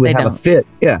 OSHA would have a fit.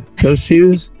 Yeah, those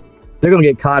shoes, they're going to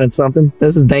get caught in something.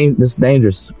 This is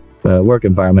dangerous work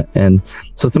environment, and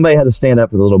so somebody had to stand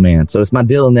up for the little man. So it's my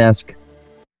Dylan-esque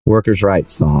workers'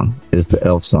 rights song is the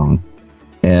Elf song,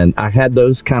 and I had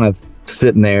those kind of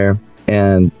sitting there,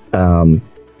 and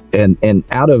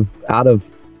out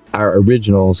of our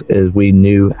originals is we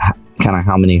knew kind of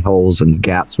how many holes and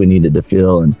gaps we needed to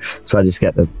fill, and so I just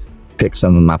got to pick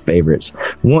some of my favorites.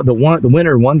 The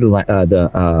Winter Wonderland,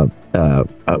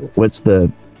 what's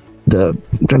the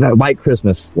White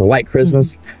Christmas? The White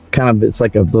Christmas, kind of, it's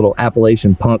like a little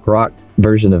Appalachian punk rock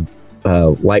version of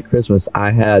White Christmas. I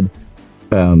had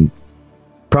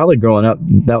probably growing up,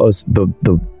 that was the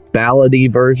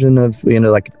ballady version of,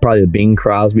 like probably the Bing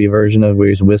Crosby version of where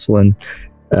he's whistling.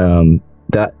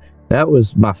 That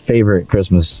was my favorite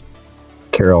Christmas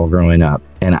carol growing up,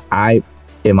 and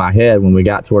in my head, when we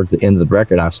got towards the end of the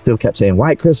record, I still kept saying,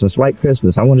 White Christmas, White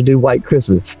Christmas. I want to do White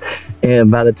Christmas.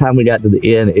 And by the time we got to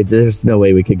the end, there's no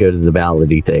way we could go to the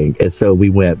ballady thing. And so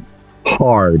we went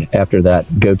hard after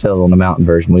that Go Tell It on the Mountain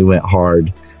version. We went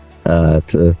hard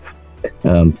in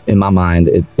my mind,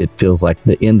 it feels like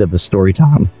the end of the story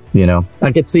time.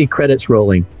 I could see credits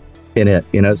rolling in it.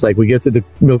 It's like we get to the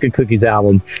Milk and Cookies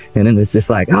album, and then it's just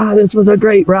like, this was a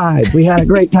great ride. We had a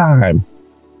great time.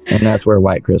 And that's where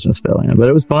White Christmas fell in. But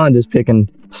it was fun just picking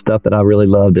stuff that I really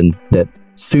loved and that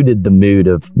suited the mood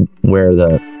of where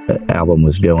the album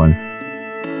was going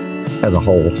as a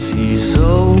whole. She's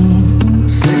so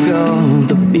sick of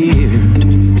the beard.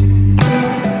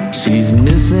 She's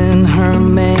missing her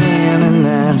man, and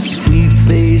that sweet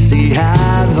face he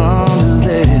has under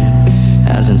there.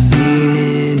 Hasn't seen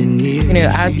it in years.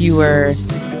 As you were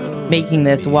making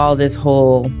this, while this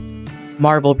whole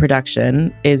Marvel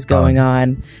production is going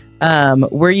on,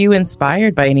 were you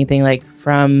inspired by anything, like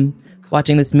from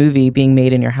watching this movie being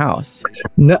made in your house?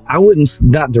 No, I wouldn't,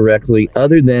 not directly,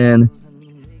 other than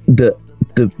the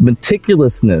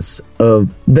meticulousness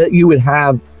of that you would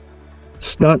have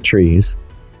stunt trees.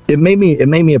 It made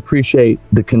me appreciate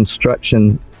the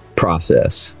construction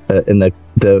process and the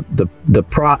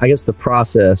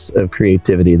process of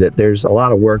creativity, that there's a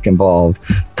lot of work involved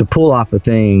to pull off a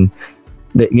thing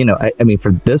that, I mean,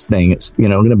 for this thing, it's,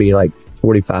 going to be like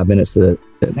 45 minutes to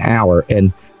an hour.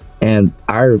 And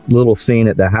our little scene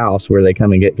at the house where they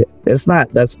come and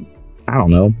I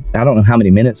don't know how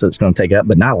many minutes it's going to take up,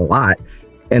 but not a lot.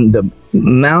 And the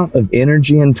amount of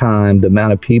energy and time, the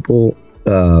amount of people,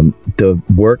 the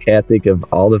work ethic of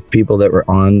all the people that were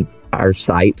on our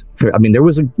site. I mean, there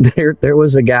was a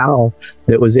gal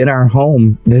that was in our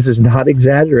home, this is not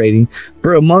exaggerating,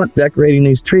 for a month decorating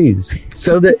these trees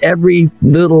so that every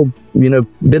little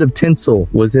bit of tinsel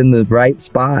was in the right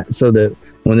spot, so that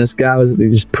when this guy they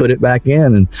just put it back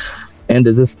in. And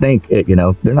to just think, they're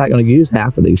not going to use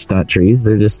half of these stunt trees,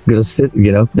 they're just going to sit,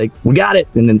 we got it,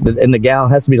 and the gal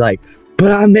has to be like,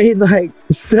 but I made like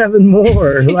 7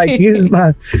 more, like use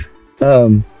my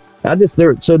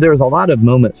there was a lot of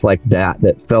moments like that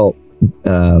felt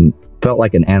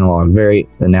like an analog, very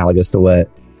analogous to what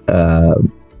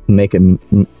making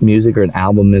music or an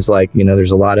album is like.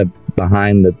 There's a lot of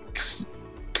behind the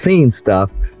scenes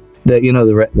stuff that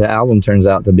the album turns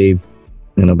out to be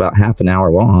about half an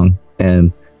hour long,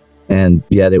 and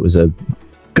yet it was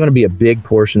going to be a big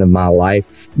portion of my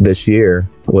life this year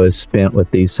was spent with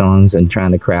these songs and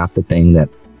trying to craft a thing that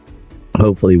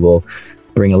hopefully will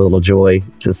bring a little joy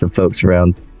to some folks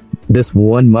around this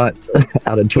 1 month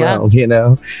out of 12, you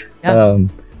know? Yeah.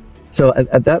 So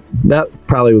that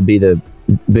probably would be the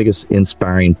biggest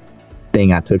inspiring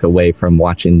thing I took away from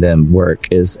watching them work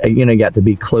is, you know, you got to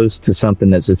be close to something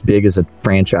that's as big as a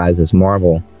franchise as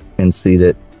Marvel and see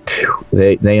that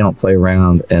they don't play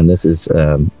around. And this is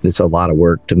it's a lot of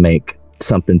work to make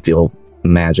something feel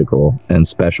magical and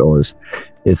special.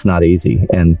 It's not easy.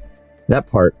 And that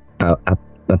part, I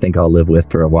think I'll live with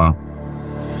for a while.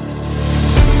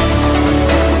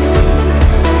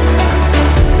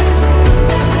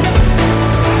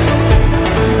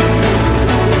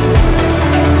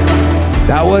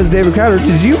 That was David Crowder.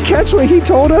 Did you catch what he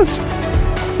told us?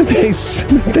 They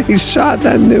shot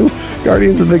that new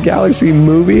Guardians of the Galaxy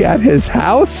movie at his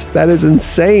house? That is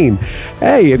insane.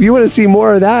 Hey, if you want to see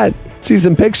more of that, see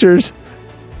some pictures,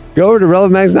 go over to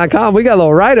relevantmags.com. We got a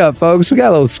little write-up, folks. We got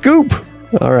a little scoop.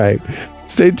 All right.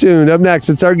 Stay tuned. Up next,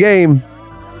 it's our game.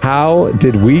 How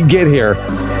did we get here?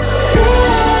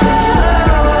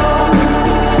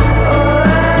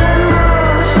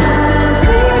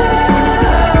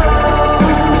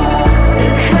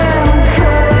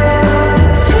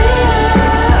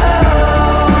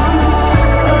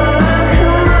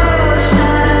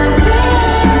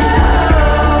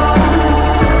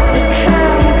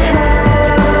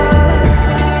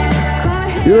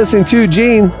 You're listening to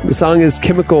Gene. The song is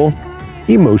Chemical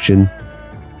Emotion.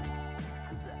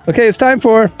 Okay, it's time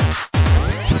for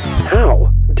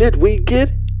How Did We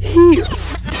Get Here?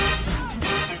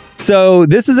 So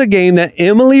this is a game that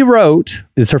Emily wrote.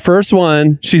 It's her first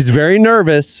one. She's very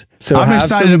nervous. So I'm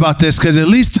excited about this because at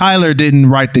least Tyler didn't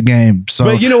write the game. So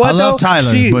but you know what, I love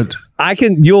Tyler, but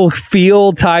you'll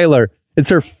feel Tyler. It's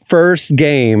her first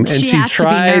game, and she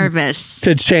tried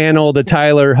to channel the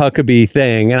Tyler Huckabee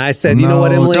thing. And I said, you know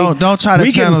what, Emily? Don't try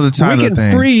to channel the Tyler thing. We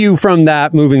can free you from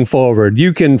that moving forward.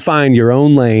 You can find your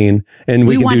own lane, and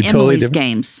we can want do totally Emily's different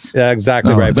games. Yeah,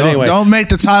 exactly right. But anyway, don't make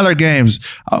the Tyler games.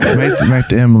 Make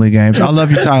the Emily games. I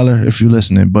love you, Tyler, if you're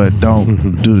listening, but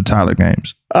don't do the Tyler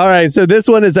games. All right, so this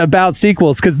one is about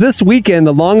sequels because this weekend,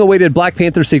 the long-awaited Black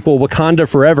Panther sequel, Wakanda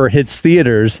Forever, hits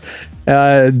theaters.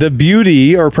 The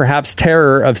beauty, or perhaps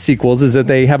terror, of sequels is that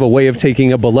they have a way of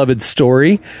taking a beloved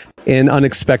story in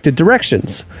unexpected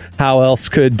directions. How else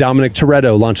could Dominic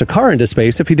Toretto launch a car into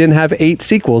space if he didn't have 8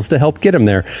 sequels to help get him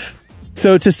there?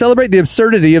 So to celebrate the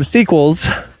absurdity of sequels,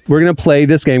 we're going to play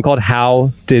this game called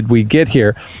How Did We Get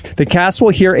Here? The cast will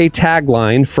hear a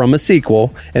tagline from a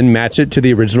sequel and match it to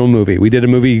the original movie. We did a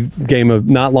movie game of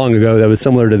not long ago that was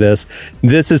similar to this.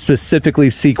 This is specifically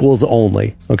sequels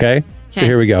only. Okay? So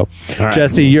here we go. Right.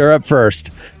 Jesse, you're up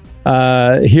first.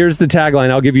 Here's the tagline.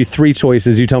 I'll give you 3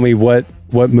 choices. You tell me what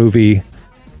movie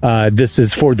this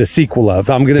is for the sequel of.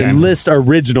 I'm going to list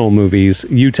original movies.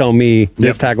 You tell me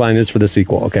this tagline is for the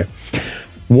sequel. Okay.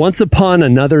 Once Upon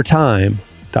Another Time... ...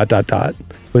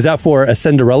 Was that for a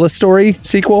Cinderella Story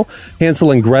sequel,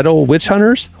 Hansel and Gretel Witch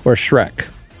Hunters, or Shrek?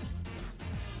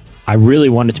 I really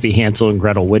want it to be Hansel and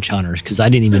Gretel Witch Hunters because I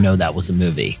didn't even know that was a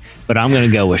movie. But I'm going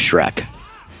to go with Shrek.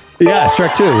 Yeah,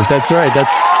 Shrek 2. That's right.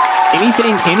 That's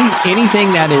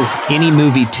anything that is any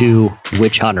movie to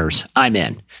Witch Hunters. I'm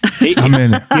in. I'm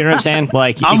in. You know what I'm saying?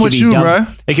 Like I'm with you, bro.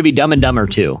 It could be Dumb and Dumber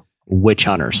 2, Witch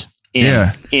Hunters.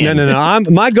 No.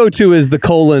 My go-to is the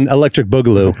Electric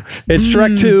Boogaloo. It's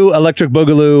Shrek 2, Electric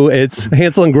Boogaloo. It's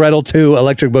Hansel and Gretel 2,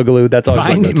 Electric Boogaloo. That's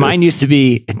always mine used to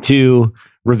be to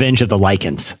Revenge of the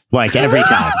Lycans. Like every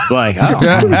time. Like, the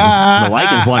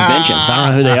Lycans want vengeance. I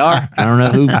don't know who they are. I don't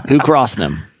know who crossed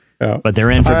them. But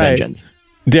they're in for vengeance.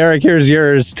 Derek, here's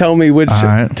yours. Tell me which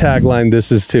tagline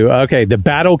this is to. Okay, The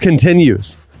Battle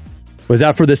Continues. Was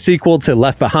that for the sequel to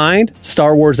Left Behind,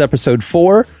 Star Wars Episode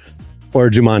 4, or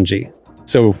Jumanji?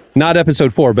 So not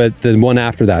Episode 4, but the one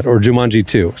after that, or Jumanji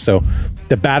 2. So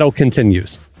The Battle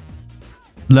Continues.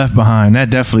 Left Behind. That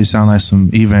definitely sounds like some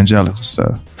evangelical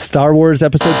stuff. Star Wars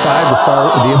Episode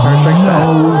 5, The Empire Strikes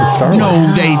Back.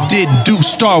 No, they didn't do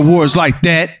Star Wars like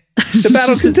that. The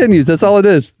Battle Continues. That's all it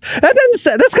is.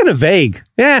 That's kind of vague.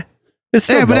 Yeah. It's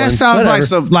still but that sounds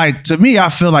like to me, I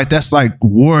feel like that's like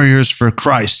warriors for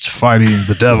Christ fighting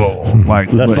the devil.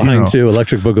 Like Left Behind 2,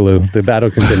 Electric Boogaloo. The Battle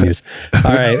Continues. All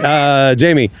right.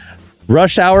 Jamie,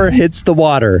 Rush Hour Hits the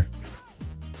Water.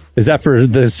 Is that for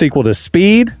the sequel to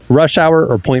Speed, Rush Hour,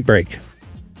 or Point Break?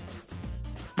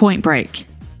 Point Break.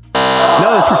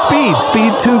 No, it's for Speed.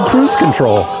 Speed 2 Cruise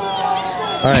Control.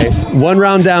 All right, 1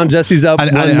 round down. Jesse's up. I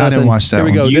didn't watch that. Here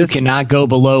we go. You cannot go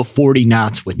below 40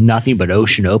 knots with nothing but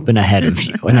ocean open ahead of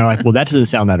you. And they're like, well, that doesn't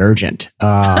sound that urgent.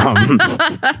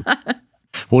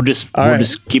 We'll just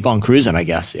keep on cruising, I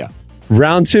guess. Yeah.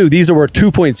 Round 2. These are worth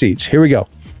 2 points each. Here we go.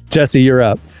 Jesse, you're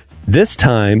up. This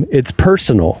time, it's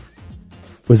personal.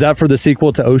 Was that for the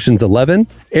sequel to Ocean's 11,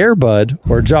 Air Bud,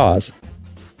 or Jaws?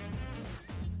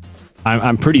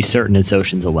 I'm pretty certain it's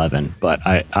Ocean's 11, but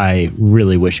I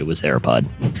really wish it was Air Bud.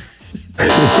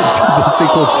 It's the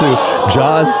sequel to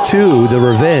Jaws 2, The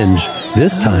Revenge.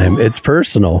 This time, it's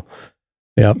personal.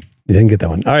 Yep, you didn't get that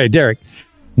one. All right, Derek.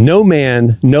 No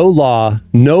man, no law,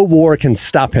 no war can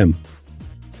stop him.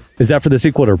 Is that for the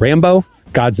sequel to Rambo,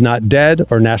 God's Not Dead,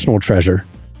 or National Treasure?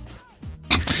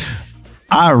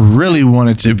 I really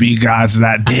wanted to be God's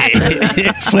Not Dead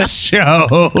for sure.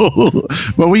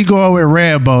 But we going with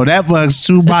Rambo. That was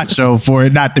too macho for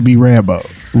it not to be Rambo.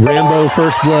 Rambo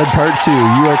First Blood Part 2. You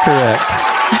are correct.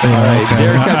 All right.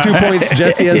 Derek's got 2 points.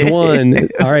 Jesse has 1.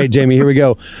 All right, Jamie, here we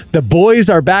go. The boys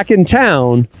are back in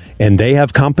town and they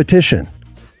have competition.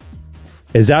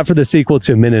 Is that for the sequel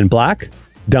to Men in Black,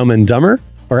 Dumb and Dumber,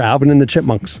 or Alvin and the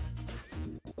Chipmunks?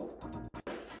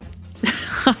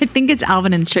 I think it's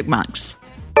Alvin and Chipmunks.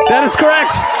 That is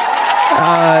correct.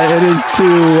 It is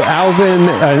to Alvin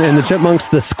and the Chipmunks,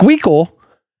 the Squeakle.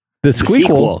 The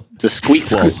Squeakle. The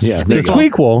Squeakle. Yeah, the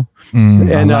Squeakle.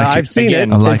 And I've seen it.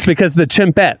 It's because the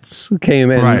Chimpettes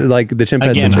came in, like the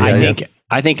Chimpettes. Again,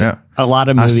 I think a lot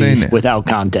of movies without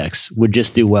context would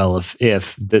just do well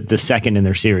if the second in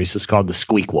their series was called the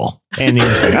Squeakle. And you're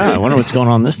just like, I wonder what's going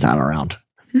on this time around.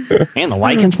 And the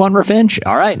Lycans want revenge.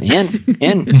 All right,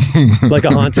 in. Like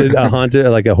a haunted,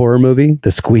 like a horror movie. The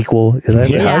Squeakle. Is that?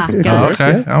 Yeah.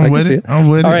 Okay, I'm with it. All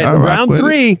right, round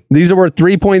 3. These are worth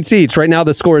 3 points each. Right now,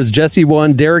 the score is Jesse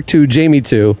 1, Derek 2, Jamie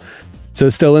 2. So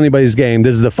still anybody's game.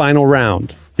 This is the final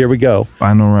round. Here we go.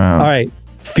 Final round. All right.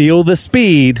 Feel the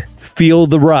speed. Feel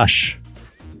the rush.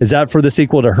 Is that for the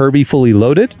sequel to Herbie Fully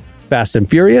Loaded, Fast and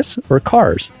Furious, or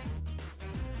Cars?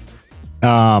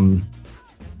 I'm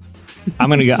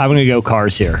gonna go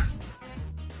Cars here.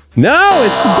 No,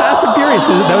 it's Fast and Furious.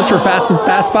 That was for Fast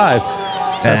 5.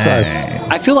 Fast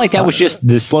 5. I feel like that was just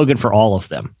the slogan for all of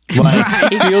them. Like,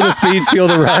 feel the speed, feel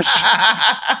the rush.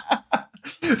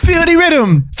 Feel the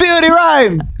rhythm, feel the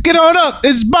rhyme. Get on up,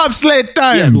 it's bobsled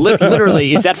time. Yeah,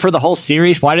 literally, is that for the whole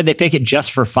series? Why did they pick it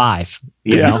just for 5?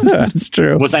 You know? That's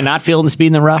true. Was I not feeling the speed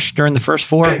and the rush during the first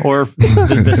 4 or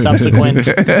the subsequent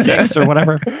 6 or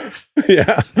whatever?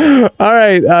 Yeah. All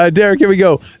right, Derek, here we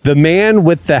go. The Man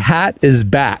with the Hat is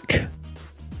back.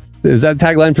 Is that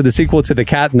tagline for the sequel to The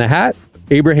Cat in the Hat,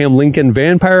 Abraham Lincoln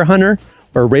Vampire Hunter,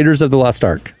 or Raiders of the Lost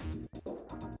Ark?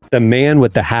 The Man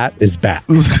with the Hat is back.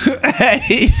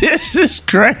 Hey, this is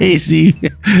crazy.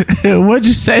 What'd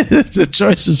you say the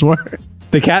choices were?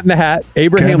 The Cat in the Hat,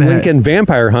 Abraham Lincoln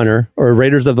Vampire Hunter, or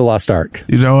Raiders of the Lost Ark?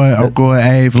 You know what? I'm going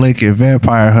Abe Lincoln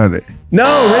Vampire Hunter. No,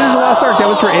 Raiders of the Lost Ark. That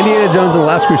was for Indiana Jones and the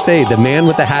Last Crusade. The Man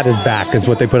with the Hat is back is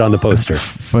what they put on the poster.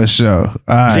 For sure. All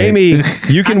right. Jamie,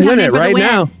 you can win it right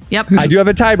now. Yep. I do have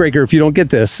a tiebreaker if you don't get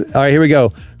this. All right, here we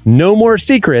go. No More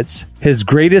Secrets. His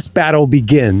greatest battle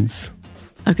begins.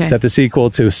 Okay. Is that the sequel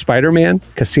to Spider-Man,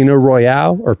 Casino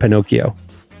Royale, or Pinocchio?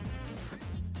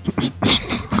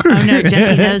 Oh no,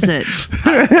 Jesse knows it.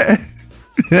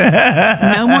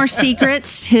 No More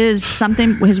Secrets. His what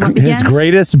begins? His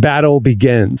greatest battle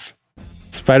begins.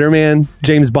 Spider-Man,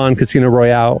 James Bond, Casino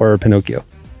Royale, or Pinocchio?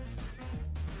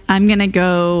 I'm gonna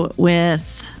go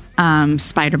with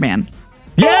Spider-Man.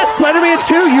 Yes, Spider-Man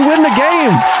 2. You win the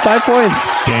game. 5 points.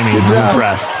 Jamie,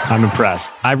 I'm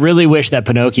impressed. I really wish that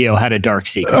Pinocchio had a dark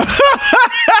secret.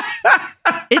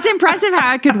 It's impressive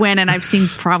how I could win, and I've seen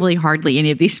probably hardly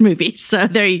any of these movies. So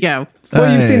there you go.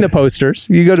 Well, you've seen the posters.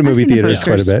 You go to movie theaters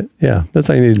quite a bit. Yeah, that's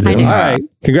all you need to do. I do. All right.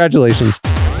 Congratulations.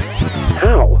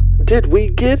 How did we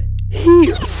get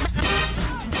here?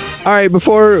 All right,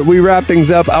 before we wrap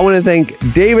things up, I want to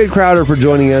thank David Crowder for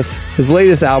joining us. His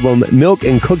latest album, Milk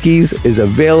and Cookies, is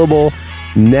available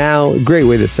now. Great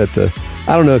way to set the...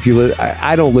 I don't know if you...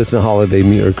 I don't listen to holiday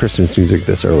or Christmas music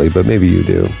this early, but maybe you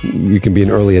do. You can be an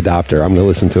early adopter. I'm going to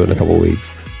listen to it in a couple of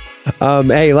weeks.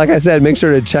 Hey, like I said, make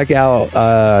sure to check out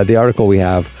the article we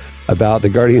have about the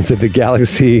Guardians of the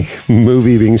Galaxy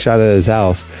movie being shot at his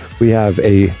house. We have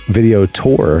a video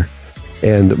tour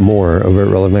and more over at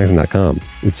relevantmagazine.com.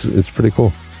 It's pretty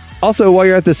cool. Also, while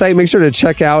you're at the site, make sure to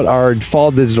check out our fall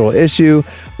digital issue.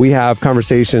 We have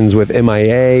conversations with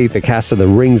MIA, the cast of The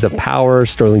Rings of Power,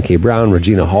 Sterling K. Brown,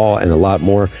 Regina Hall, and a lot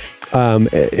more.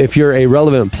 If you're a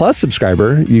Relevant Plus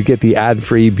subscriber, you get the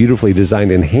ad-free, beautifully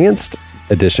designed, enhanced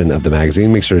edition of the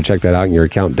magazine. Make sure to check that out in your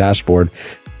account dashboard.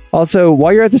 Also,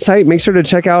 while you're at the site, make sure to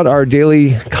check out our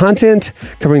daily content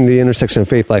covering the intersection of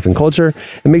faith, life, and culture.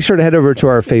 And make sure to head over to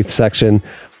our faith section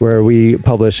where we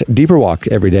publish Deeper Walk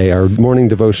every day, our morning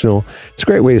devotional. It's a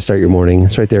great way to start your morning.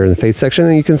 It's right there in the faith section.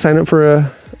 And you can sign up for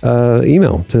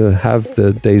email to have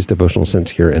the day's devotional sent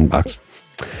to your inbox.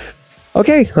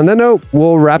 Okay, on that note,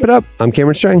 we'll wrap it up. I'm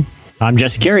Cameron Strang. I'm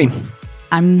Jesse Carey.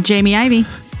 I'm Jamie Ivey.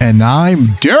 And I'm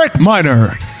Derek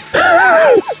Miner.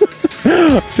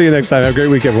 See you next time. Have a great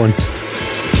week, everyone.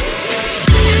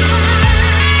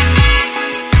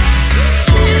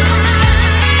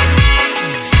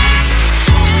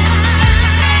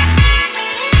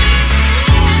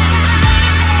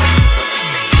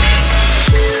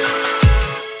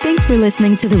 Thanks for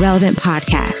listening to the Relevant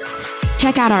Podcast.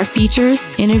 Check out our features,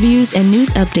 interviews, and news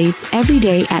updates every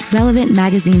day at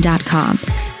relevantmagazine.com.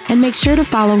 And make sure to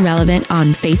follow Relevant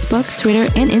on Facebook,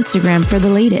 Twitter, and Instagram for the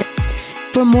latest.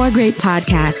 For more great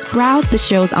podcasts, browse the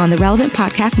shows on the Relevant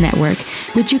Podcast Network,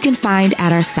 which you can find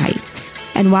at our site.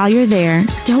 And while you're there,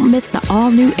 don't miss the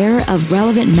all-new era of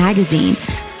Relevant Magazine.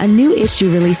 A new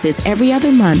issue releases every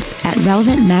other month at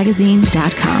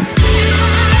relevantmagazine.com.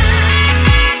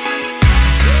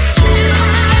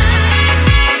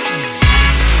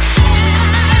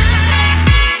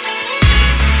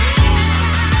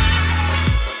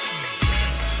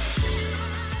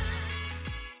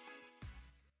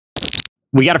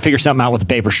 We got to figure something out with the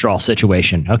paper straw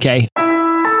situation, okay?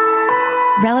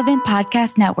 Relevant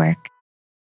Podcast Network.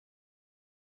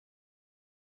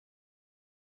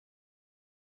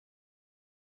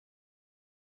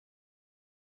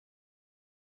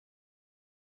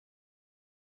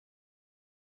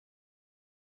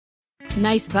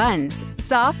 Nice buns,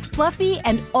 soft, fluffy,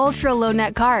 and ultra-low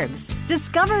net carbs.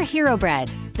 Discover Hero Bread,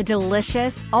 the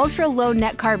delicious ultra-low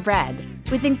net carb bread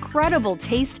with incredible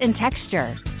taste and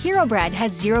texture. Hero Bread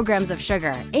has 0 grams of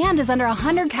sugar and is under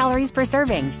 100 calories per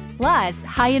serving. Plus,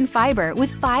 high in fiber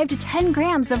with 5 to 10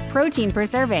 grams of protein per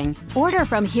serving. Order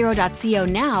from hero.co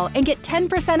now and get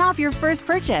 10% off your first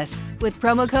purchase with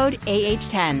promo code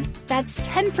AH10. That's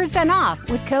 10% off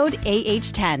with code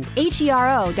AH10.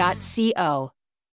 HERO.co.